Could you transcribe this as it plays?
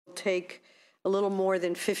take a little more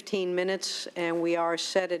than 15 minutes, and we are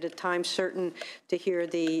set at a time certain to hear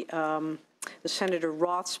the Senator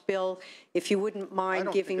Roth's bill. If you wouldn't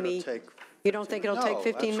mind giving me... You don't think it'll take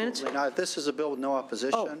 15 minutes? No, this is a bill with no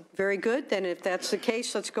opposition. Oh, very good. Then if that's the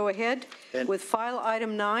case, let's go ahead with file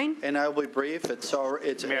item 9. And I will be brief. It's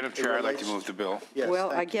Madam Chair, I'd like to move the bill. Yes,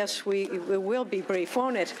 well, I guess we will be brief,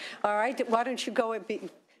 won't it? All right. Why don't you go and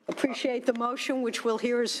appreciate the motion, which we'll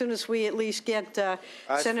hear as soon as we at least get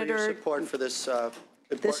Senator. For your support for this.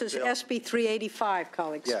 This is bill. SB 385,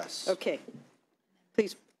 colleagues. Yes. Okay.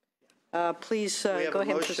 Please. Please go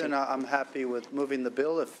ahead and proceed. I'm happy with moving the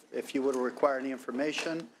bill. If you would require any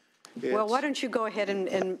information. Well, why don't you go ahead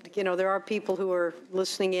and you know, there are people who are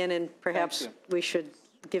listening in, and perhaps we should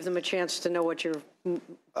give them a chance to know what you're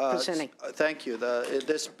presenting. Thank you.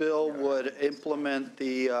 This bill would implement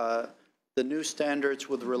the new standards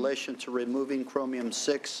with relation to removing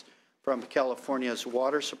chromium-6 from California's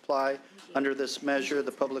water supply. Under this measure,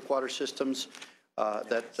 the public water systems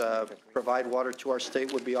that provide water to our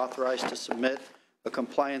state would be authorized to submit a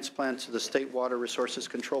compliance plan to the State Water Resources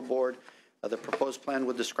Control Board. The proposed plan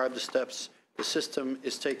would describe the steps the system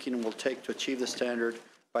is taking and will take to achieve the standard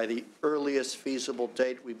by the earliest feasible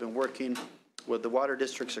date. We've been working with the water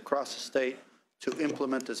districts across the state to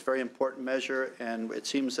implement this very important measure, and it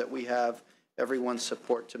seems that we have everyone's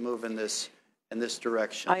support to move in this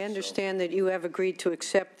direction. I understand that you have agreed to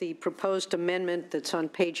accept the proposed amendment that's on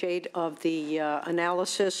page 8 of the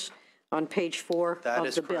analysis on page 4 of the bill. That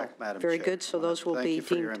is correct, Madam Chair. Very good. So those will be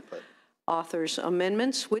deemed authors'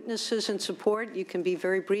 amendments. Witnesses in support, you can be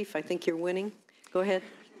very brief. I think you're winning. Go ahead.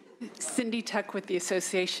 Cindy Tuck with the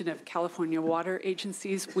Association of California Water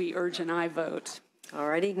Agencies. We urge an aye vote. All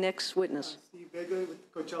righty. Next witness. Steve Bigley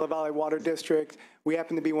with Coachella Valley Water District. We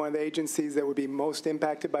happen to be one of the agencies that would be most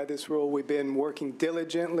impacted by this rule. We've been working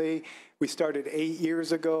diligently. We started 8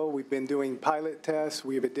 years ago. We've been doing pilot tests.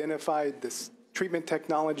 We've identified the treatment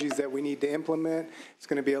technologies that we need to implement. It's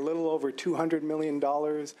going to be a little over $200 million.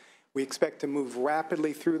 We expect to move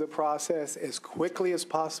rapidly through the process as quickly as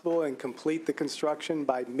possible and complete the construction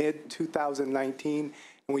by mid-2019.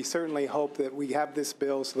 And we certainly hope that we have this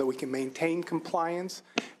bill so that we can maintain compliance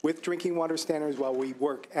with drinking water standards while we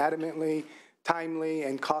work adamantly, timely,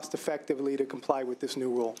 and cost-effectively to comply with this new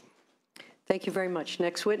rule. Thank you very much.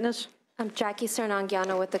 Next witness. I'm Jackie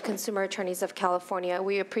Cernangiano with the Consumer Attorneys of California.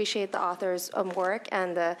 We appreciate the authors' work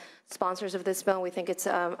and the sponsors of this bill. We think it's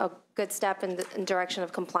a good step in the direction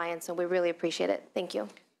of compliance, and we really appreciate it. Thank you.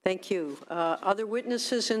 Thank you. Other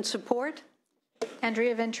witnesses in support?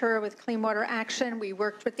 Andrea Ventura with Clean Water Action. We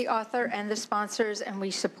worked with the author and the sponsors, and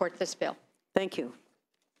we support this bill. Thank you.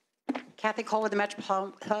 Kathy Cole with the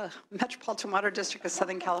Metropolitan Water District of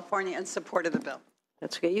Southern California in support of the bill.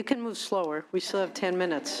 That's okay. You can move slower. We still have 10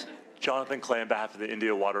 minutes. Jonathan Clay on behalf of the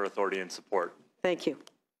India Water Authority in support. Thank you.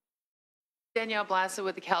 Danielle Blassa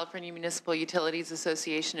with the California Municipal Utilities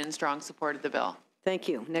Association in strong support of the bill. Thank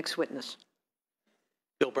you. Next witness.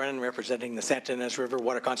 Bill Brennan representing the Santa Ynez River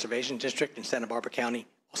Water Conservation District in Santa Barbara County,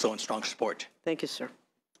 also in strong support. Thank you, sir.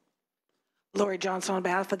 Lori Johnson on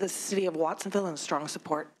behalf of the City of Watsonville in strong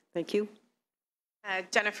support. Thank you.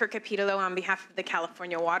 Jennifer Capitolo on behalf of the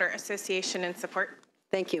California Water Association in support.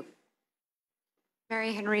 Thank you.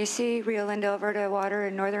 Mary Henrici, Rio Linda, Alberta Water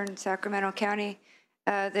in northern Sacramento County.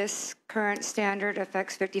 This current standard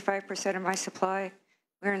affects 55% of my supply.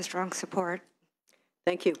 We're in strong support.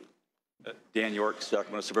 Thank you. Dan York,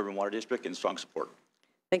 Sacramento Suburban Water District, in strong support.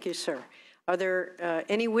 Thank you, sir. Are there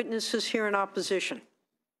any witnesses here in opposition?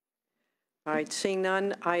 All right, seeing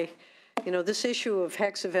none, you know, this issue of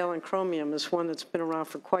hexavalent chromium is one that's been around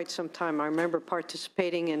for quite some time. I remember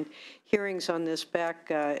participating in hearings on this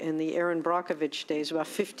back in the Aaron Brockovich days about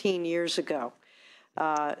 15 years ago.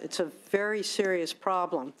 It's a very serious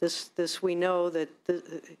problem. This we know that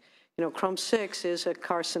chrom-6 is a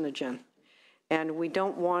carcinogen, and we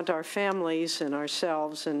don't want our families and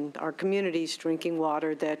ourselves and our communities drinking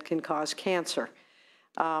water that can cause cancer.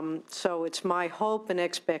 So it's my hope and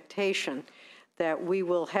expectation that we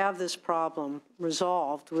will have this problem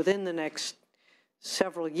resolved within the next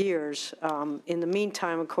several years. In the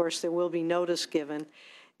meantime, of course, there will be notice given,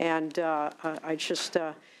 and I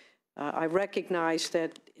recognize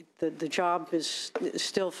that the job is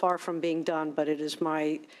still far from being done, but it is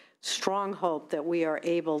my strong hope that we are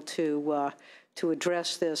able to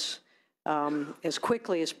address this as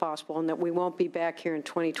quickly as possible, and that we won't be back here in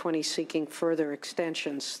 2020 seeking further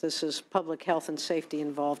extensions. This is public health and safety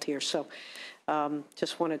involved here. So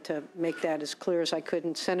just wanted to make that as clear as I could.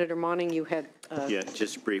 And Senator Monning, you had... Yeah,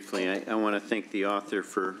 just briefly, I want to thank the author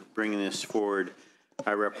for bringing this forward.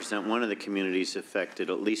 I represent one of the communities affected,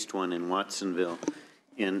 at least one in Watsonville,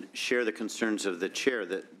 and share the concerns of the chair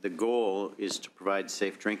that the goal is to provide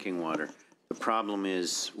safe drinking water. The problem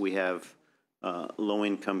is we have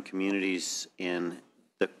low-income communities, and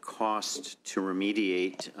the cost to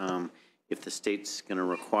remediate, if the state's going to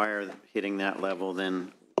require hitting that level,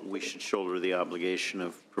 then we should shoulder the obligation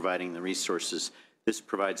of providing the resources. This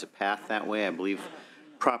provides a path that way. I believe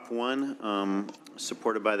Prop 1,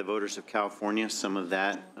 supported by the voters of California, some of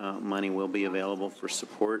that money will be available for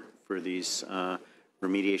support for these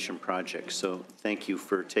remediation projects. So thank you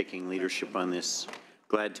for taking leadership on this.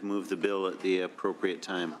 Glad to move the bill at the appropriate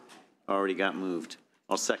time. Already got moved.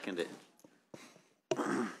 I'll second it.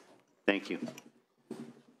 Thank you.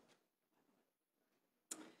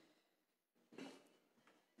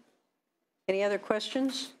 Any other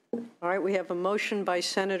questions? All right, we have a motion by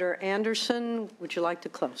Senator Anderson. Would you like to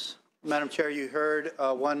close? Madam Chair, you heard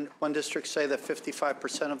one district say that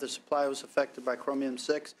 55% of the supply was affected by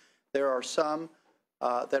chromium-6. There are some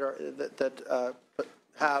that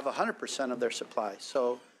have 100% of their supply.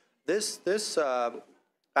 So this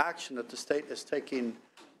action that the state is taking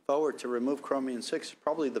forward to remove chromium-6 is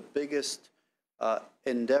probably the biggest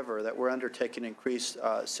endeavor that we're undertaking to increase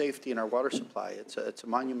safety in our water supply. It's a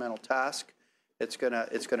monumental task. It's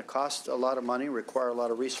gonna cost a lot of money, require a lot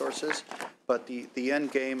of resources, but the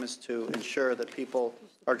end game is to ensure that people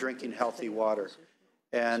are drinking healthy water.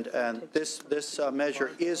 And this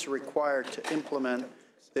measure is required to implement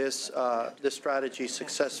this strategy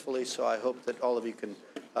successfully. So I hope that all of you can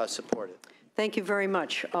support it. Thank you very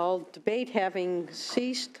much. All debate having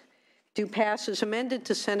ceased, do pass as amended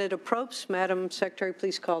to Senator Probst. Madam Secretary,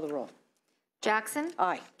 please call the roll. Jackson?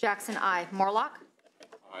 Aye. Jackson, aye. Morlock?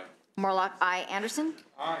 Aye. Morlock, aye. Anderson?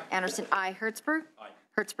 Aye. Anderson, aye. Hertzberg? Aye.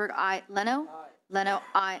 Hertzberg, aye. Leno? Aye. Leno,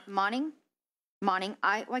 aye. Monning? Monning,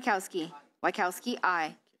 aye. Wachowski? Wachowski,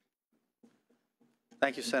 aye.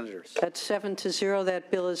 Thank you, Senators. That's 7-0.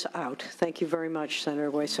 That bill is out. Thank you very much,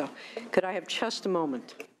 Senator Hueso. Could I have just a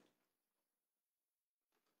moment?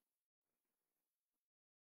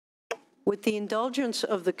 With the indulgence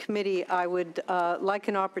of the committee, I would like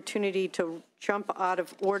an opportunity to jump out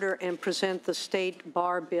of order and present the state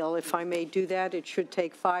bar bill. If I may do that, it should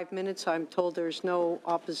take 5 minutes. I'm told there's no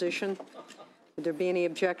opposition. Would there be any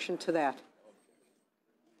objection to that?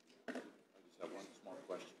 I just have one small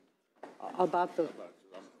question. About the...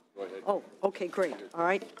 Go ahead. Oh, okay, great. All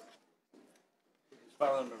right.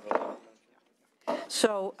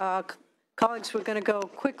 So, colleagues, we're going to go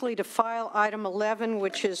quickly to file item 11,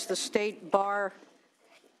 which is the state bar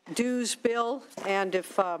dues bill. And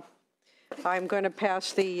if I'm going to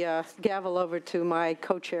pass the gavel over to my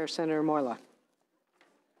co-chair, Senator Morla.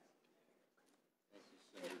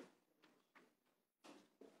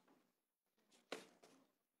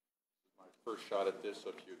 My first shot at this, so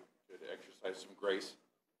if you could exercise some grace.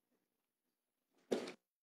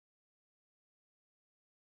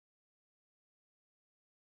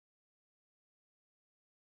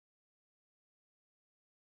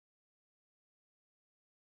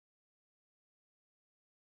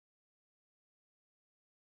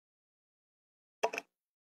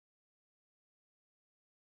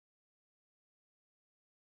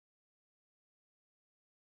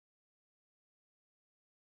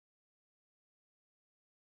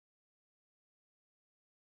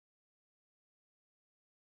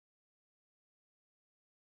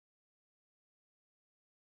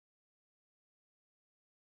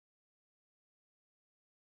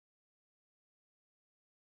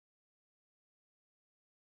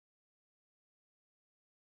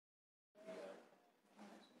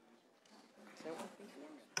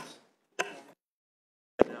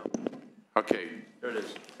 Okay. There it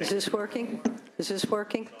is. Is this working? Is this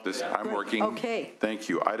working? I'm working. Okay. Thank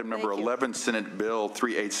you. Item number 11, Senate Bill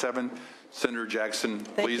 387. Senator Jackson,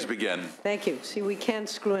 please begin. Thank you. See, we can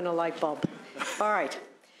screw in a light bulb. All right.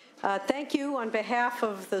 Thank you. On behalf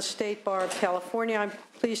of the State Bar of California, I'm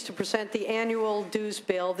pleased to present the annual dues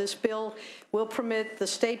bill. This bill will permit the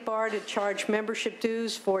State Bar to charge membership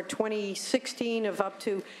dues for 2016 of up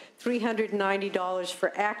to $390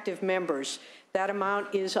 for active members. That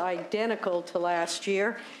amount is identical to last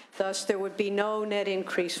year. Thus, there would be no net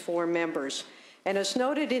increase for members. And as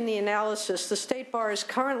noted in the analysis, the State Bar is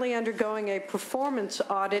currently undergoing a performance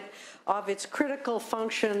audit of its critical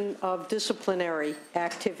function of disciplinary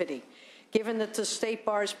activity. Given that the State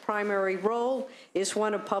Bar's primary role is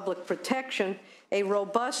one of public protection, a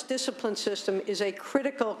robust discipline system is a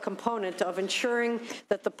critical component of ensuring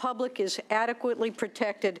that the public is adequately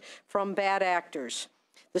protected from bad actors.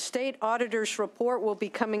 The state auditor's report will be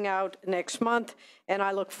coming out next month, and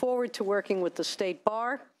I look forward to working with the State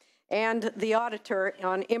Bar and the auditor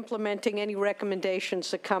on implementing any recommendations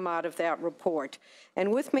that come out of that report.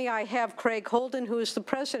 And with me, I have Craig Holden, who is the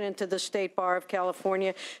president of the State Bar of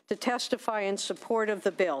California, to testify in support of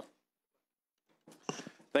the bill.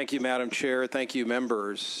 Thank you, Madam Chair. Thank you,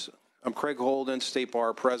 members. I'm Craig Holden, State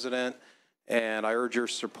Bar President, and I urge your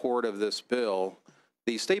support of this bill.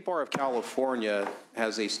 The State Bar of California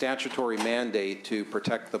has a statutory mandate to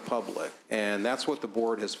protect the public, and that's what the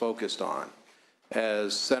board has focused on.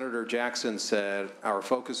 As Senator Jackson said, our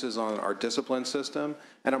focus is on our discipline system,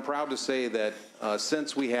 and I'm proud to say that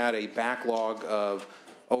since we had a backlog of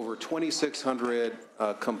over 2,600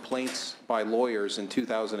 complaints by lawyers in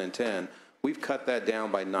 2010, we've cut that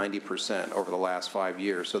down by 90% over the last 5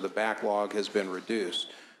 years, so the backlog has been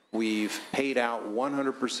reduced. We've paid out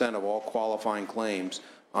 100% of all qualifying claims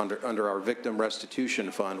under our Victim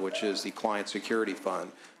Restitution Fund, which is the Client Security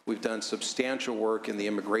Fund. We've done substantial work in the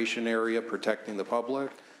immigration area, protecting the public.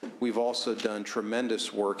 We've also done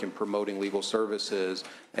tremendous work in promoting legal services,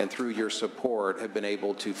 and through your support have been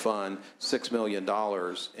able to fund $6 million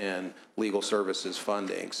in legal services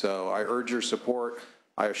funding. So I urge your support.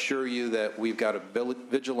 I assure you that we've got a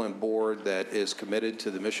vigilant board that is committed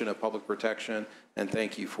to the mission of public protection, and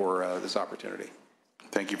thank you for this opportunity.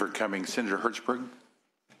 Thank you for coming. Senator Hertzberg.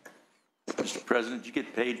 Mr. President, did you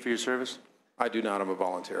get paid for your service? I do not. I'm a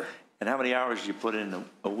volunteer. And how many hours do you put in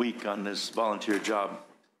a week on this volunteer job?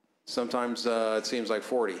 Sometimes it seems like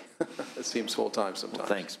 40. It seems full-time sometimes. Well,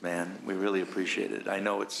 thanks, man. We really appreciate it. I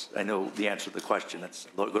know the answer to the question. That's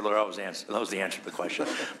good Lord always knows the answer to the question,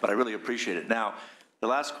 but I really appreciate it. Now, the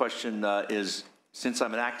last question is, since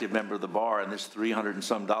I'm an active member of the bar and this $300 and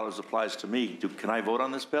some applies to me, can I vote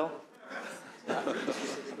on this bill? That's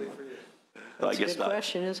a good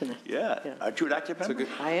question, isn't it? Yeah. Aren't you an active member?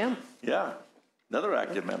 I am. Yeah. Another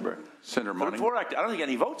active member. Senator Money. I don't think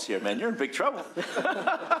any votes here, man. You're in big trouble.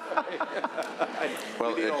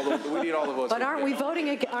 Well, we need all the votes. But aren't we voting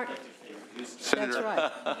again? Senator,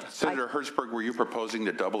 That's right. Senator Hertzberg, were you proposing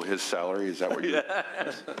to double his salary? Is that what you?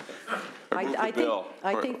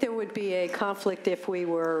 I think there would be a conflict if we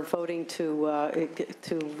were voting to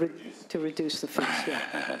reduce the fees.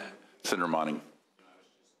 Yeah. Senator Monning.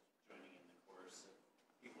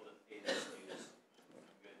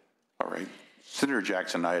 All right. Senator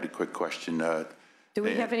Jackson, I had a quick question. Do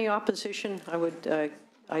we have any opposition?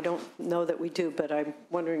 I don't know that we do, but I'm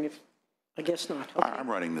wondering if, I guess not. Okay. I'm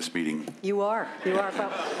running this meeting. You are,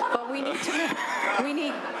 but we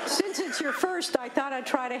need, since it's your first, I thought I'd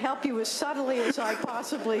try to help you as subtly as I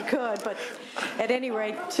possibly could, but at any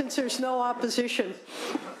rate, since there's no opposition,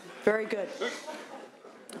 very good.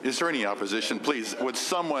 Is there any opposition? Please, would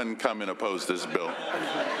someone come and oppose this bill?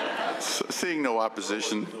 Seeing no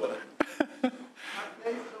opposition.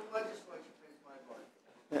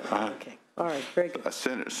 Okay. All right. Very good.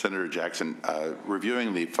 Senator Jackson,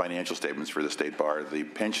 reviewing the financial statements for the State Bar, the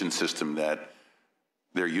pension system that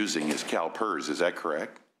they're using is CalPERS. Is that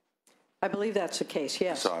correct? I believe that's the case.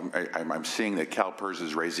 Yes. So I'm seeing that CalPERS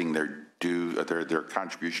is raising their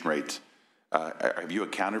contribution rates. Have you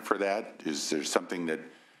accounted for that? Is there something that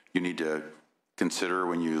you need to consider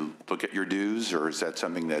when you look at your dues, or is that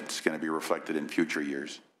something that's going to be reflected in future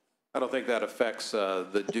years? I don't think that affects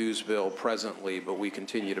the dues bill presently, but we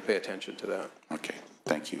continue to pay attention to that. Okay,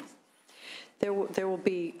 thank you. There will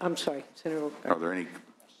be, I'm sorry, Senator. Are there any,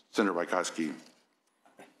 Senator Wajkowski?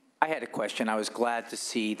 I had a question. I was glad to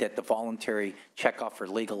see that the voluntary checkoff for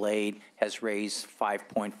legal aid has raised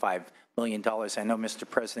 $5.5 million. I know, Mr.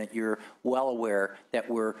 President, you're well aware that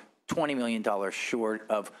we're $20 million short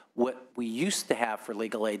of what we used to have for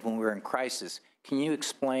legal aid when we were in crisis. Can you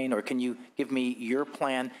explain, or can you give me your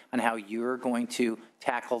plan on how you're going to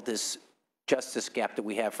tackle this justice gap that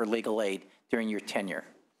we have for legal aid during your tenure?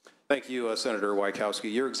 Thank you, Senator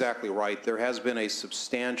Wajkowski. You're exactly right. There has been a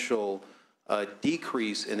substantial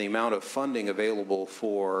decrease in the amount of funding available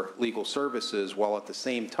for legal services, while at the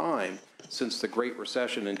same time, since the Great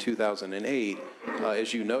Recession in 2008,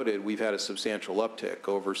 as you noted, we've had a substantial uptick.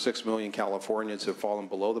 Over 6 million Californians have fallen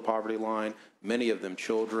below the poverty line, many of them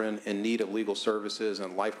children in need of legal services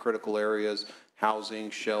in life-critical areas, housing,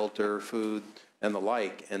 shelter, food, and the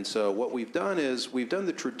like. And so what we've done is we've done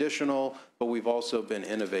the traditional, but we've also been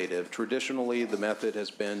innovative. Traditionally, the method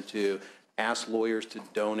has been to ask lawyers to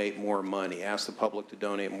donate more money, ask the public to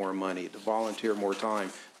donate more money, to volunteer more time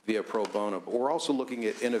via pro bono. But we're also looking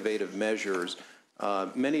at innovative measures,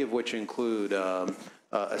 many of which include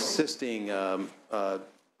assisting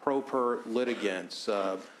pro per litigants,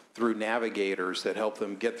 through navigators that help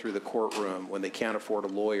them get through the courtroom when they can't afford a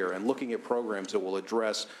lawyer, and looking at programs that will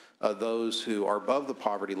address those who are above the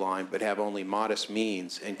poverty line but have only modest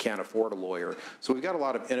means and can't afford a lawyer. So we've got a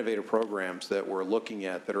lot of innovative programs that we're looking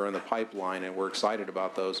at that are in the pipeline, and we're excited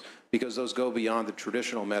about those because those go beyond the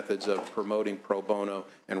traditional methods of promoting pro bono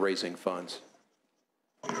and raising funds.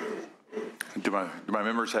 Do my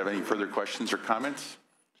members have any further questions or comments?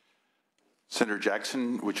 Senator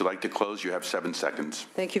Jackson, would you like to close? You have 7 seconds.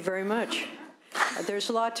 Thank you very much. There's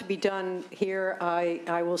a lot to be done here.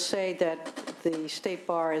 I will say that the State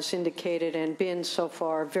Bar has indicated and been so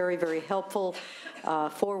far very, very helpful,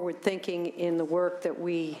 forward-thinking in the work that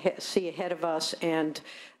we see ahead of us, and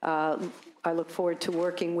I look forward to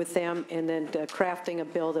working with them and then crafting a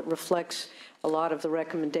bill that reflects a lot of the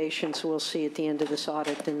recommendations we'll see at the end of this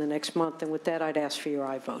audit in the next month. And with that, I'd ask for your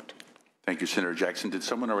aye vote. Thank you, Senator Jackson. Did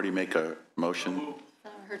someone already make a motion?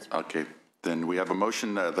 Okay, then we have a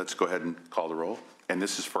motion. Let's go ahead and call the roll. And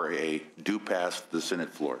this is for a due pass the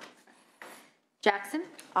Senate floor. Jackson?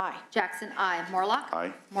 Aye. Jackson, aye. Morlock?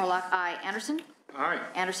 Aye. Morlock, aye. Anderson? Aye.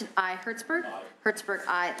 Anderson, aye. Hertzberg? Hertzberg,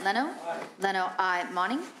 aye. Leno? Leno, aye.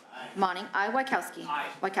 Monning? Monning, aye. Wachowski?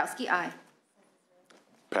 Wachowski, aye.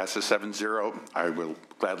 Passes 7-0. I will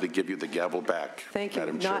gladly give you the gavel back. Thank you.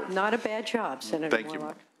 Madam Chair. Not a bad job, Senator Thank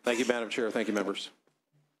Morlock. you. Thank you, Madam Chair. Thank you, members.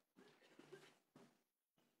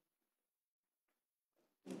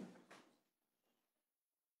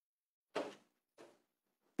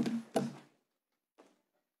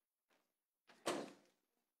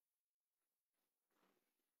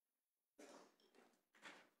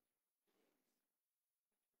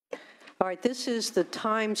 All right, this is the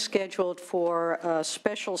time scheduled for a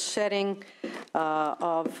special setting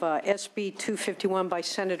of SB 251 by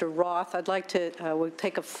Senator Roth. I'd like to we'll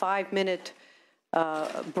take a 5-minute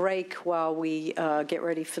break while we get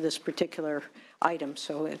ready for this particular item.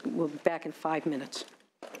 So we'll be back in 5 minutes.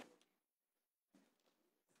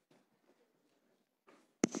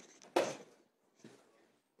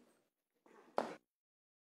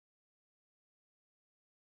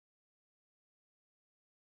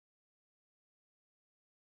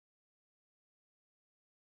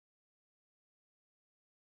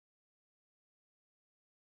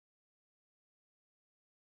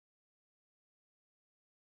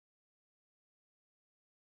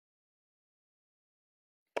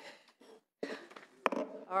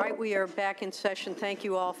 All right, we are back in session. Thank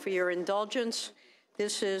you all for your indulgence.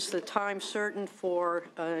 This is the time certain for,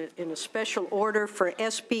 in a special order, for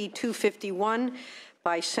SB 251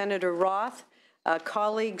 by Senator Roth.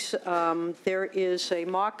 Colleagues, there is a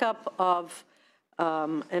mock-up of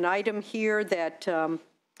an item here that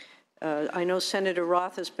I know Senator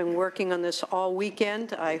Roth has been working on this all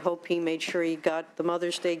weekend. I hope he made sure he got the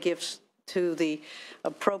Mother's Day gifts to the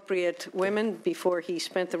appropriate women before he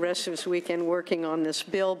spent the rest of his weekend working on this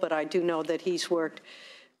bill, but I do know that he's worked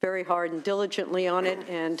very hard and diligently on it,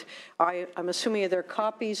 and I'm assuming there are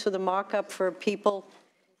copies of the mock-up for people.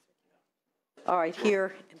 All right,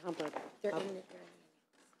 here.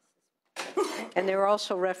 And they're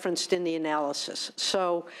also referenced in the analysis.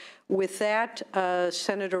 So with that,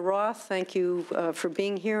 Senator Roth, thank you for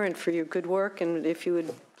being here and for your good work, and if you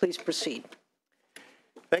would please proceed.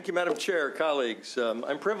 Thank you, Madam Chair, colleagues.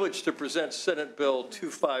 I'm privileged to present Senate Bill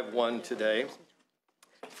 251 today.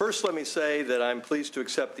 First, let me say that I'm pleased to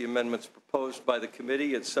accept the amendments proposed by the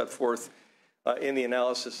committee. It's set forth in the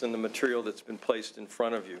analysis and the material that's been placed in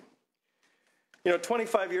front of you. You know,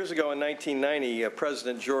 25 years ago in 1990,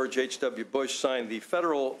 President George H.W. Bush signed the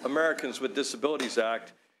Federal Americans with Disabilities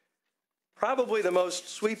Act, probably the most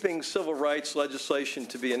sweeping civil rights legislation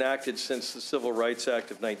to be enacted since the Civil Rights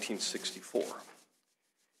Act of 1964.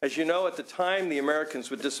 As you know, at the time, the Americans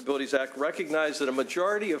with Disabilities Act recognized that a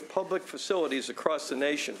majority of public facilities across the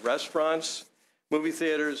nation, restaurants, movie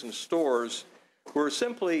theaters, and stores, were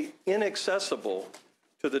simply inaccessible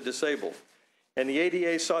to the disabled. And the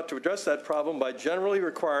ADA sought to address that problem by generally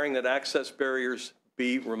requiring that access barriers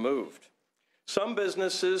be removed. Some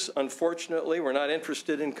businesses, unfortunately, were not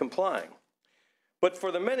interested in complying. But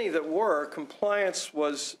for the many that were, compliance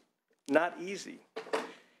was not easy.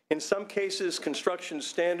 In some cases, construction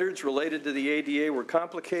standards related to the ADA were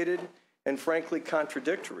complicated and frankly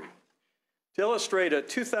contradictory. To illustrate, a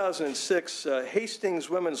 2006 Hastings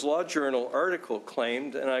Women's Law Journal article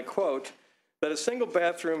claimed, and I quote, that a single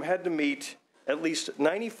bathroom had to meet at least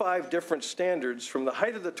 95 different standards from the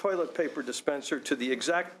height of the toilet paper dispenser to the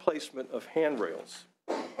exact placement of handrails.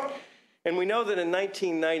 And we know that in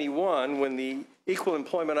 1991, when the Equal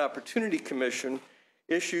Employment Opportunity Commission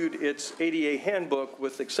issued its ADA handbook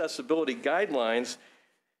with accessibility guidelines,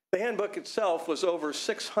 the handbook itself was over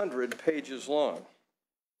 600 pages long.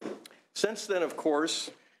 Since then, of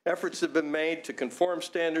course, efforts have been made to conform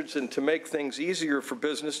standards and to make things easier for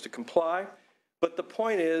business to comply, but the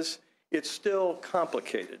point is, it's still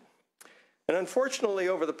complicated. And unfortunately,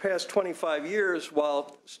 over the past 25 years,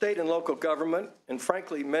 while state and local government, and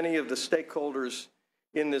frankly, many of the stakeholders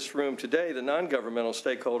in this room today, the non-governmental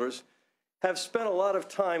stakeholders, have spent a lot of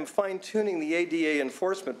time fine-tuning the ADA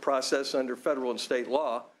enforcement process under federal and state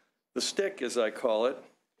law, the stick as I call it,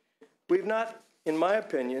 we've not, in my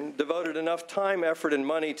opinion, devoted enough time, effort, and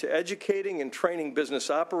money to educating and training business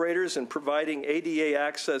operators and providing ADA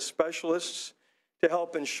access specialists to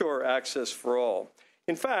help ensure access for all.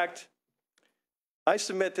 In fact, I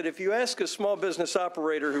submit that if you ask a small business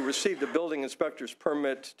operator who received a building inspector's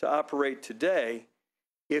permit to operate today,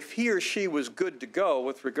 if he or she was good to go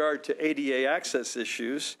with regard to ADA access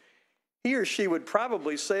issues, he or she would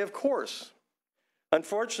probably say, of course.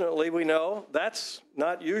 Unfortunately, we know that's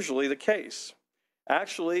not usually the case.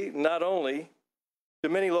 Actually, not only do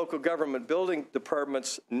many local government building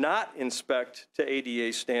departments not inspect to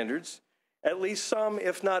ADA standards, at least some,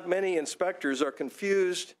 if not many, inspectors are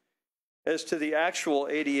confused as to the actual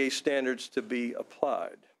ADA standards to be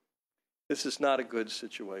applied. This is not a good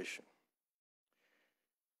situation.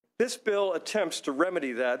 This bill attempts to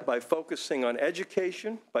remedy that by focusing on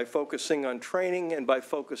education, by focusing on training, and by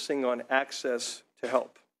focusing on access to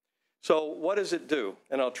help. So what does it do?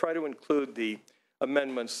 And I'll try to include the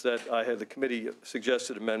amendments that I had, the committee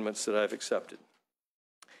suggested amendments that I've accepted.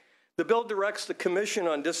 The bill directs the Commission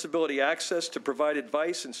on Disability Access to provide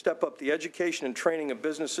advice and step up the education and training of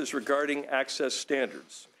businesses regarding access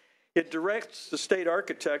standards. It directs the state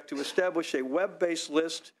architect to establish a web-based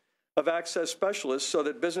list of access specialists so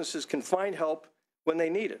that businesses can find help when they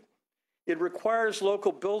need it. It requires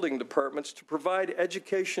local building departments to provide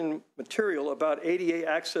education material about ADA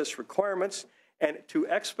access requirements and to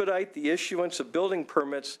expedite the issuance of building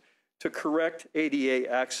permits to correct ADA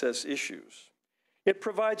access issues. It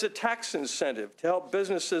provides a tax incentive to help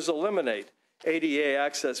businesses eliminate ADA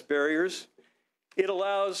access barriers. It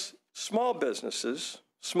allows small businesses,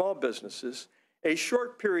 a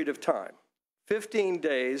short period of time, 15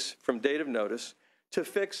 days from date of notice, to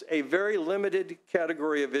fix a very limited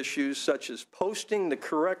category of issues such as posting the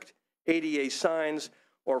correct ADA signs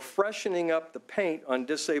or freshening up the paint on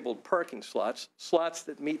disabled parking slots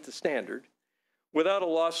that meet the standard, without a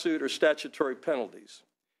lawsuit or statutory penalties.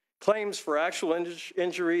 Claims for actual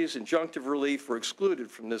injuries, injunctive relief were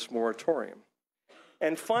excluded from this moratorium.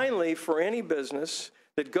 And finally, for any business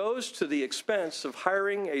that goes to the expense of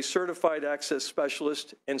hiring a certified access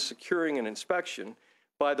specialist and securing an inspection,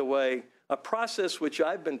 by the way, a process which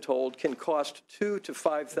I've been told can cost $2,000 to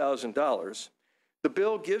 $5,000, the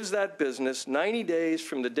bill gives that business 90 days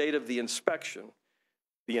from the date of the inspection,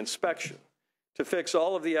 to fix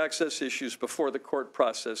all of the access issues before the court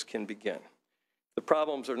process can begin. The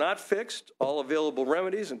problems are not fixed. All available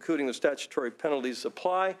remedies, including the statutory penalties,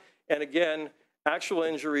 apply. And again, actual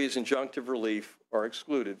injuries, injunctive relief are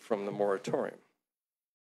excluded from the moratorium.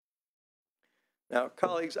 Now,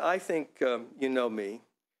 colleagues, I think you know me,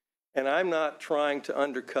 and I'm not trying to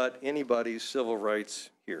undercut anybody's civil rights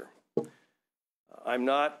here. I'm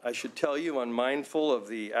not, I should tell you, unmindful of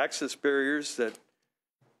the access barriers that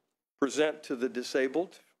present to the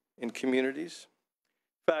disabled in communities.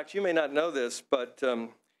 In fact, you may not know this, but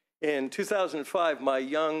in 2005, my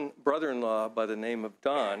young brother-in-law by the name of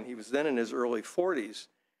Don, he was then in his early 40s,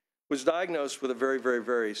 was diagnosed with a very, very,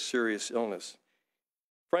 very serious illness.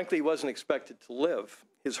 Frankly, he wasn't expected to live.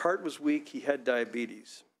 His heart was weak. He had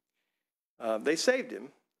diabetes. They saved him.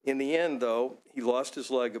 In the end, though, he lost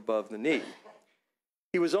his leg above the knee.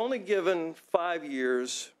 He was only given 5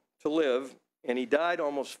 years to live, and he died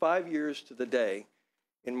almost 5 years to the day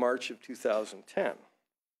in March of 2010.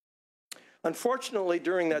 Unfortunately,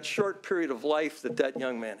 during that short period of life that that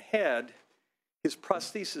young man had, his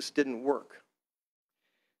prosthesis didn't work.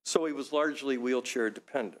 So he was largely wheelchair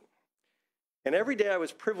dependent. And every day I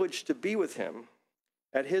was privileged to be with him.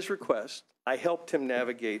 At his request, I helped him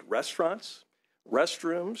navigate restaurants,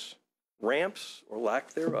 restrooms, ramps, or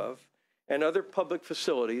lack thereof, and other public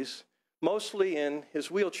facilities, mostly in his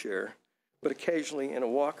wheelchair, but occasionally in a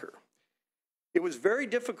walker. It was very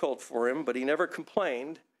difficult for him, but he never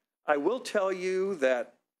complained. I will tell you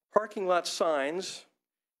that parking lot signs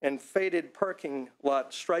and faded parking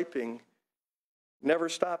lot striping never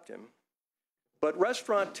stopped him. But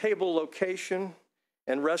restaurant table location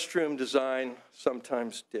and restroom design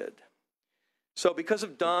sometimes did. So because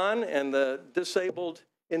of Don and the disabled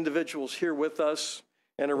individuals here with us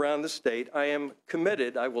and around the state, I am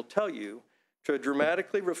committed, I will tell you, to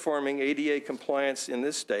dramatically reforming ADA compliance in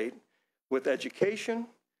this state with education,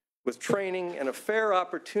 with training and a fair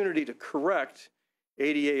opportunity to correct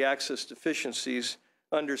ADA access deficiencies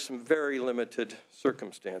under some very limited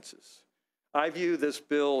circumstances. I view this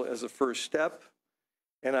bill as a first step,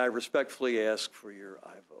 and I respectfully ask for your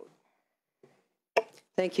aye vote.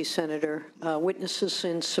 Thank you, Senator. Witnesses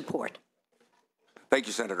in support. Thank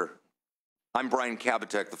you, Senator. I'm Brian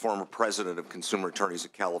Kabatek, the former president of Consumer Attorneys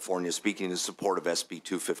of California, speaking in support of SB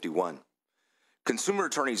 251. Consumer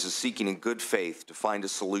Attorneys is seeking in good faith to find a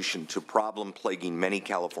solution to a problem plaguing many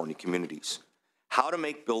California communities: how to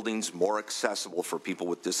make buildings more accessible for people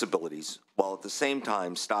with disabilities, while at the same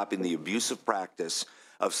time stopping the abusive practice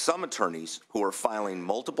of some attorneys who are filing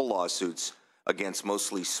multiple lawsuits against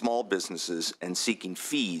mostly small businesses and seeking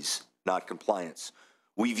fees, not compliance.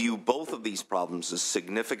 We view both of these problems as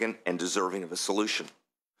significant and deserving of a solution.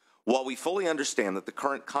 While we fully understand that the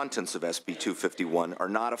current contents of SB 251 are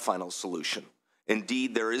not a final solution,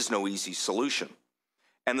 indeed there is no easy solution,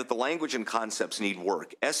 and that the language and concepts need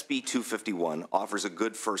work, SB 251 offers a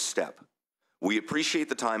good first step. We appreciate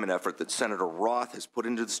the time and effort that Senator Roth has put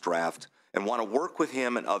into this draft and want to work with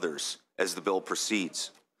him and others as the bill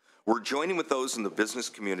proceeds. We're joining with those in the business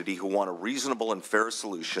community who want a reasonable and fair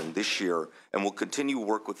solution this year, and will continue to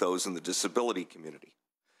work with those in the disability community.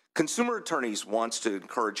 Consumer Attorneys wants to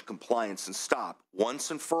encourage compliance and stop,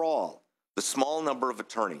 once and for all, the small number of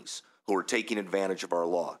attorneys who are taking advantage of our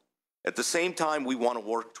law. At the same time, we want to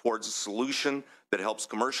work towards a solution that helps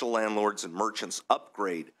commercial landlords and merchants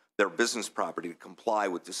upgrade their business property to comply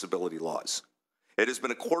with disability laws. It has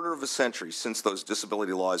been a quarter of a century since those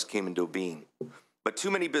disability laws came into being, but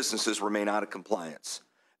too many businesses remain out of compliance.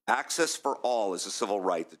 Access for all is a civil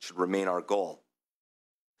right that should remain our goal.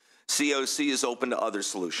 COC is open to other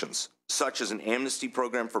solutions, such as an amnesty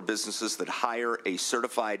program for businesses that hire a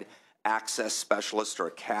certified access specialist or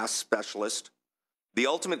a CAS specialist. The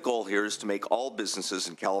ultimate goal here is to make all businesses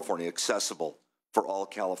in California accessible for all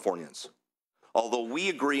Californians. Although we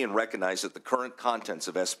agree and recognize that the current contents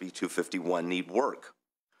of SB 251 need work,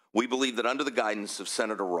 we believe that under the guidance of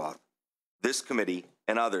Senator Roth, this committee,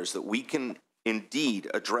 and others, that we can indeed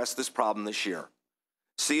address this problem this year.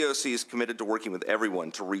 COC is committed to working with everyone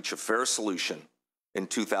to reach a fair solution in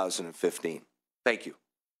 2015. Thank you.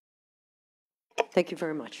 Thank you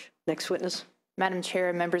very much. Next witness. Madam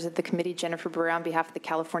Chair, members of the committee, Jennifer Brewer on behalf of the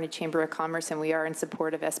California Chamber of Commerce, and we are in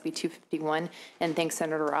support of SB 251, and thanks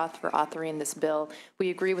Senator Roth for authoring this bill. We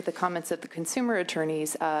agree with the comments of the consumer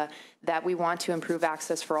attorneys that we want to improve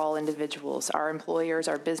access for all individuals. Our employers,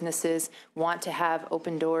 our businesses want to have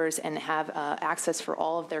open doors and have access for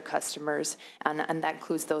all of their customers, and that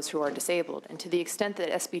includes those who are disabled. And to the extent that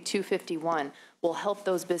SB 251 will help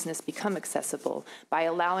those businesses become accessible by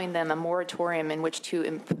allowing them a moratorium in which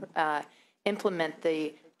to implement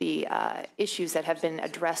the issues that have been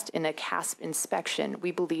addressed in a CASP inspection, we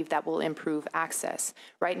believe that will improve access.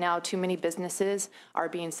 Right now, too many businesses are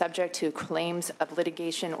being subject to claims of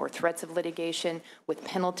litigation or threats of litigation with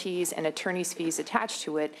penalties and attorney's fees attached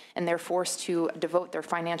to it, and they're forced to devote their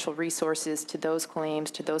financial resources to those claims,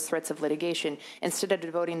 to those threats of litigation, instead of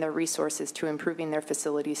devoting their resources to improving their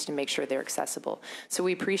facilities to make sure they're accessible. So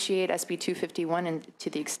we appreciate SB 251, and to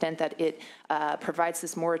the extent that it provides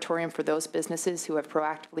this moratorium for those businesses who have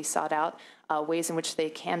proactively sought out ways in which they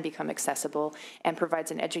can become accessible, and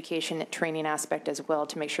provides an education and training aspect as well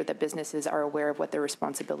to make sure that businesses are aware of what their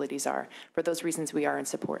responsibilities are. For those reasons, we are in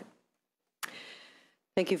support.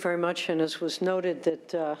 Thank you very much. And as was noted,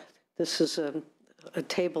 that this is a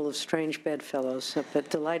table of strange bedfellows, but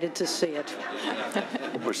delighted to see it.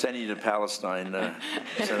 We're sending you to Palestine,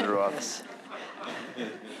 Senator Roth.